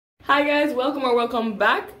Hi guys, welcome or welcome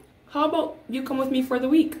back. How about you come with me for the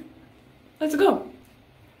week? Let's go.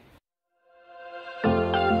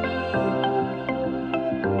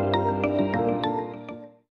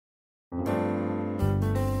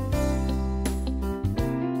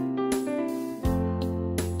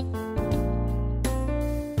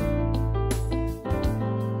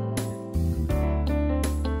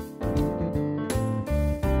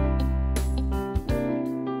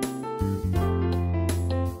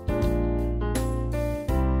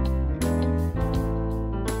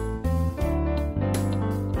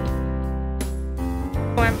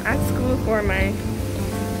 I'm at school for my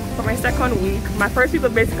second week. My first week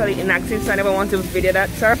was basically inactive, so I never want to video that.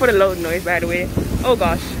 Sorry for the loud noise, by the way. Oh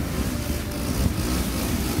gosh,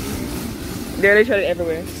 they're literally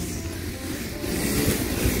everywhere.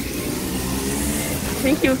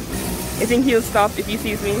 I think he'll stop if he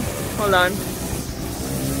sees me. Hold on.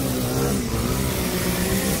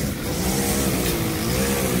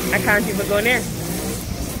 I can't even go near.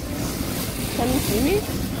 Can you see me?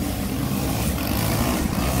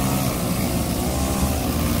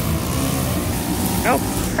 Oh,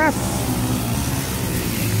 crap.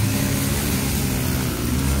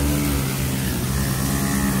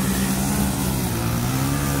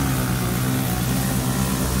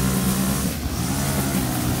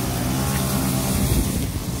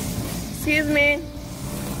 Excuse me.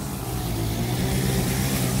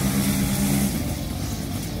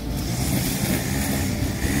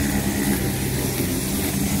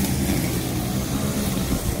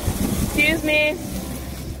 Excuse me.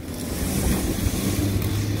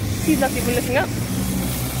 He's not even looking up.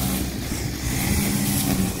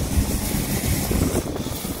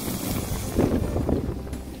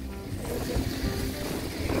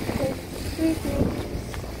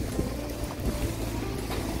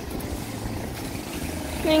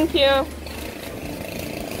 Thank you.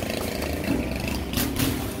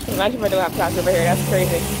 Imagine if I don't have class over here, that's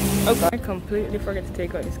crazy. Oh god, I completely forget to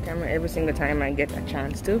take out this camera every single time I get a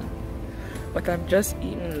chance to. But I've just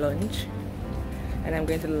eaten lunch. And I'm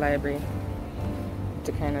going to the library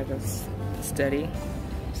to kind of just study.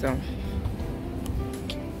 So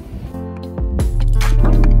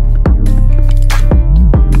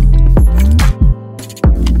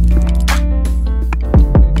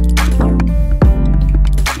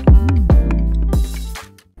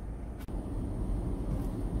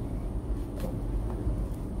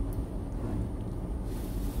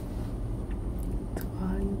to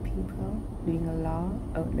all you people being a law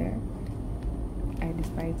out there, I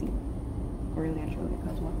despise you, really and truly,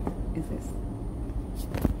 because what is this?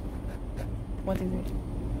 What is it?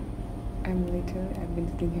 I've been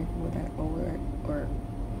sitting here for about an hour, or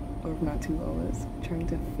if not 2 hours, trying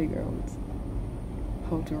to figure out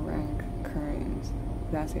how to rank crimes.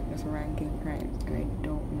 That's it, just ranking crimes, and I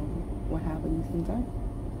don't know what half of these things are.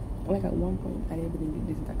 Like at one point, I didn't believe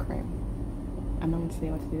this is a crime. I'm not going to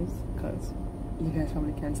say what it is, because you guys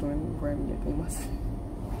probably cancel me before I even get famous.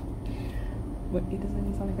 But it doesn't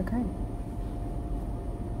even sound like a crime.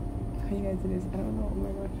 How you guys do this? I don't know. Oh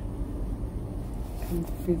my gosh.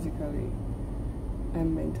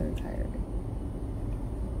 I'm mentally tired.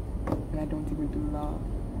 And I don't even do law.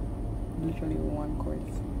 Literally one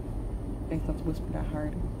course. It's not supposed to be that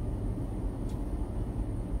hard.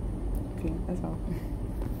 Okay, that's all.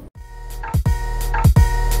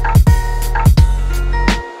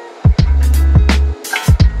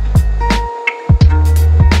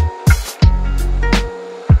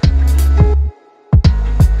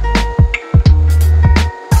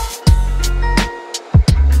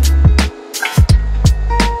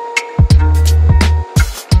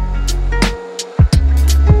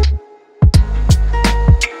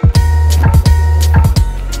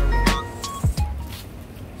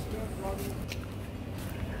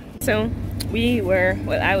 So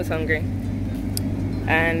I was hungry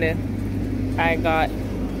and I got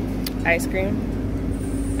ice cream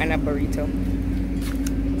and a burrito,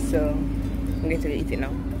 so I'm going to eat it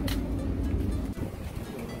now.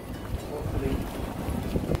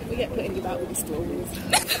 We get put in the back with the stories.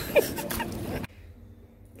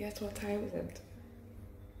 Guess what time is it?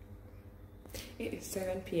 It is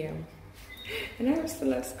 7 p.m. and I'm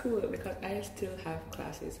still at school because I still have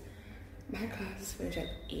classes. My classes finish at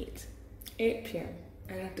 8 p.m.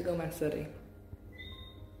 I have to go my study.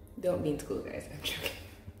 Don't be in school, guys. I'm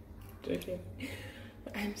joking.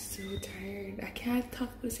 But I'm so tired. I can't talk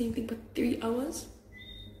about the same thing for 3 hours.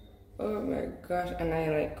 Oh my gosh. And I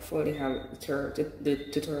like fully have the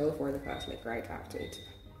tutorial for the class like right after it.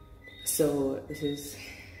 So this is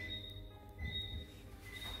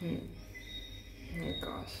oh my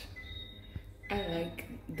gosh. I like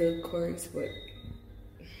the course, but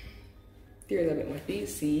theories a bit much. Do you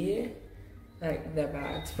see like the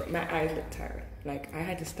bags? My eyes look tired. Like I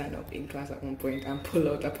had to stand up in class at one point and pull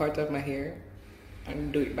out a part of my hair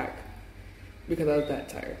and do it back because I was that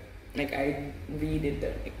tired. Like I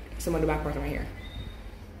redid some of the back part of my hair.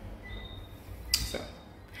 So,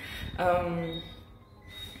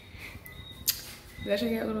 did I show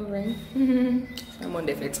you a little ring? So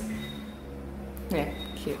Monday fits. Yeah,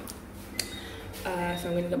 cute. So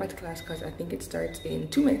I'm gonna go back to class because I think it starts in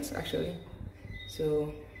 2 minutes actually.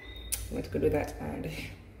 So I'm going to go do that, and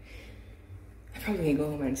I probably need to go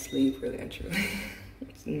home and sleep really and truly.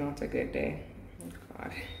 It's not a good day. Oh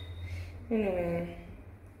God. Anyway,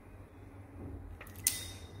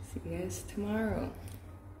 see you guys tomorrow.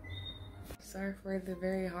 Sorry for the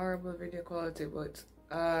very horrible video quality, but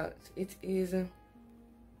it is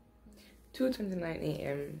 2:29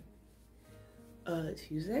 a.m.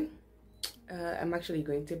 Tuesday. I'm actually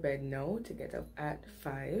going to bed now to get up at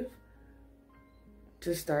 5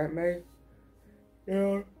 to start my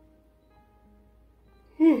I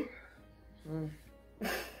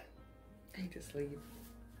need to sleep.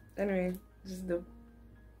 Anyway, this is the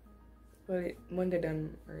Monday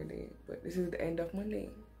done already, but this is the end of Monday.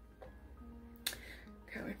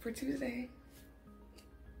 Can't wait for Tuesday.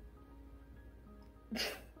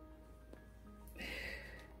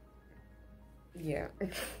 Yeah.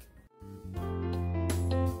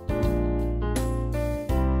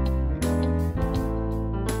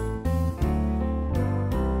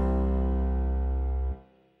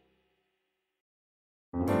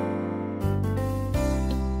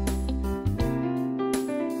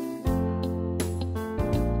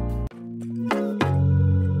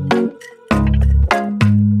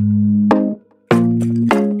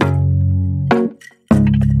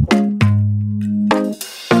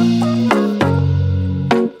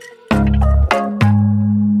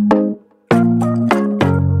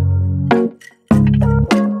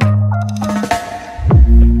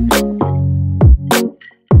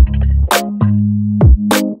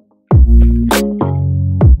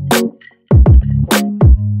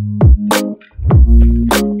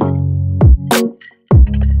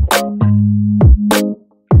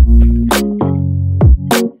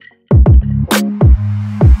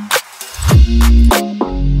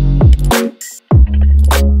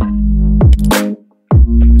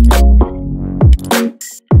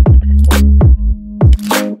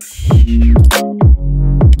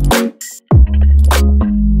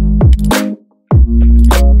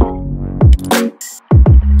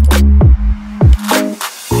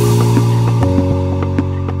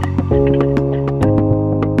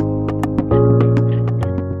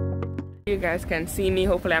 Guys can see me.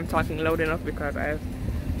 Hopefully I'm talking loud enough because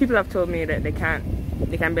people have told me that they can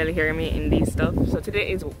barely hear me in these stuff. So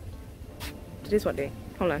today's what day?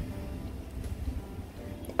 Hold on.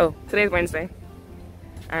 Oh, today's Wednesday,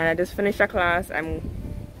 and I just finished a class. I'm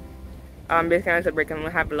basically on a break. I'm gonna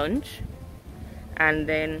have lunch, and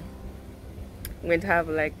then I'm going to have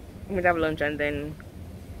lunch and then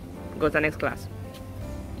go to the next class.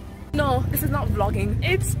 No, this is not vlogging.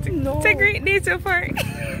 It's a great day so far.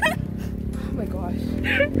 Oh my gosh.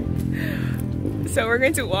 So we're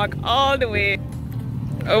going to walk all the way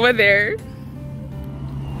over there.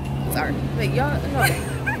 Sorry. Wait, y'all, no.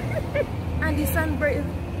 And the sun break.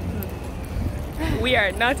 We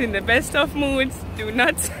are not in the best of moods. Do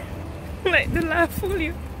not let the laugh fool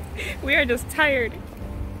you. We are just tired.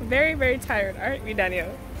 Very, very tired. Aren't we,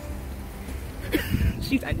 Danielle?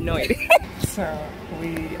 She's annoyed. So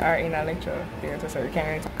we are in a lecture theater, so we can't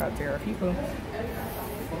really talk out there. People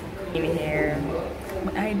in here.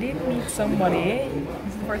 But I did meet somebody.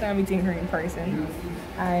 This is the first time I'm meeting her in person.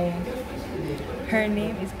 Her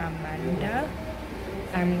name is Amanda.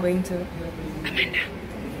 Amanda.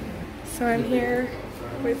 So I'm here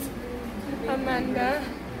with Amanda.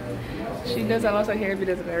 She does a lot of hair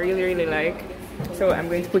videos that I really, really like. So I'm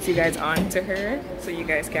going to put you guys on to her so you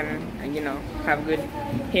guys can, you know, have good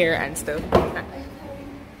hair and stuff.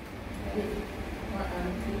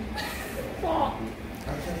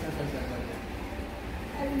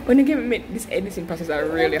 When you give me this editing process is a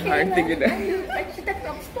really hard thing to do.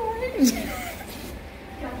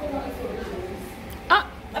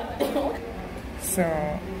 So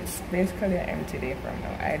it's basically an empty day from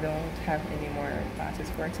now. I don't have any more classes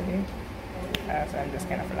for today, so I'm just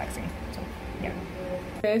kind of relaxing. So yeah.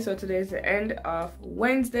 Okay, so today is the end of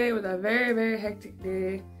Wednesday with a very, very hectic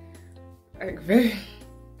day. Like very,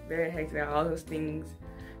 very hectic. All those things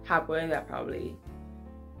happened that probably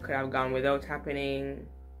could have gone without happening.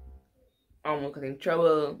 Almost got in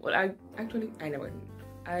trouble. Well, I never.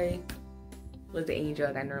 I was the angel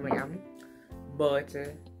that I normally am, but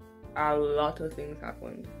a lot of things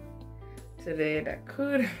happened today that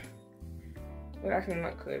could, well, actually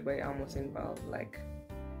not could, but it almost involved like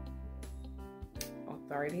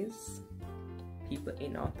authorities, people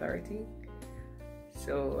in authority.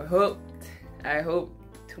 So I hope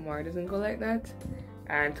tomorrow doesn't go like that,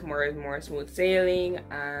 and tomorrow is more smooth sailing.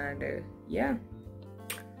 And yeah,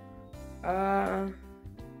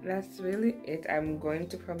 that's really it. I'm going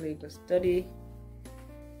to probably go study.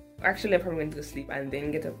 Actually, I'm probably going to go sleep and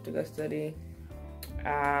then get up to go study.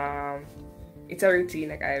 It's a routine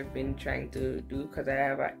like I've been trying to do, because I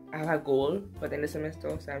have a goal for the end of the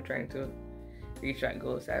semester, so I'm trying to reach that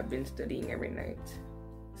goal. So I've been studying every night.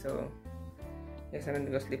 So yes, I'm going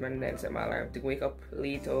to go sleep and then set my alarm to wake up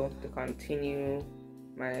later to continue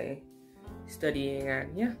my studying.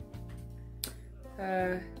 And yeah,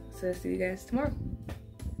 so see you guys tomorrow.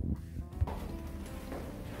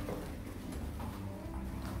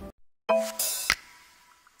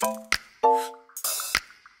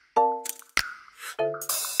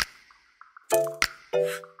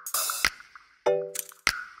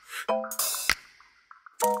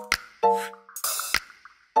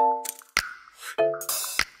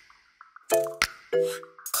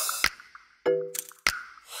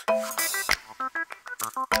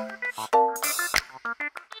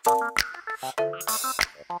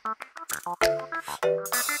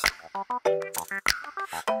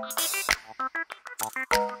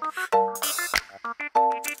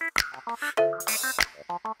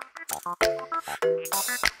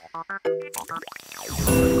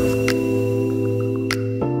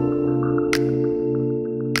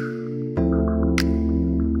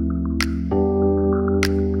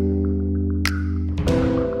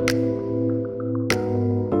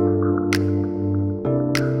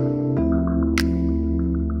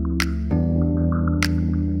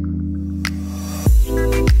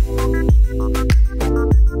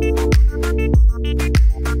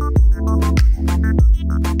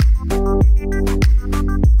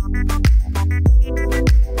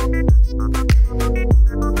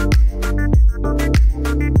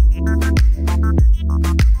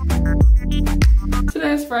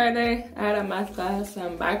 Friday, I had a math class.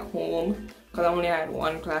 I'm back home because I only had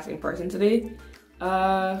one class in person today.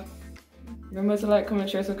 Remember to like, comment,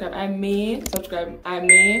 share, subscribe. I may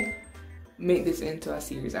make this into a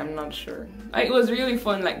series. I'm not sure. It was really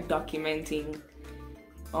fun, like documenting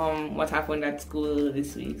what happened at school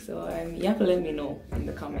this week. So you have to let me know in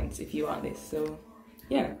the comments if you want this. So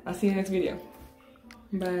yeah, I'll see you in the next video.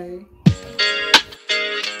 Bye.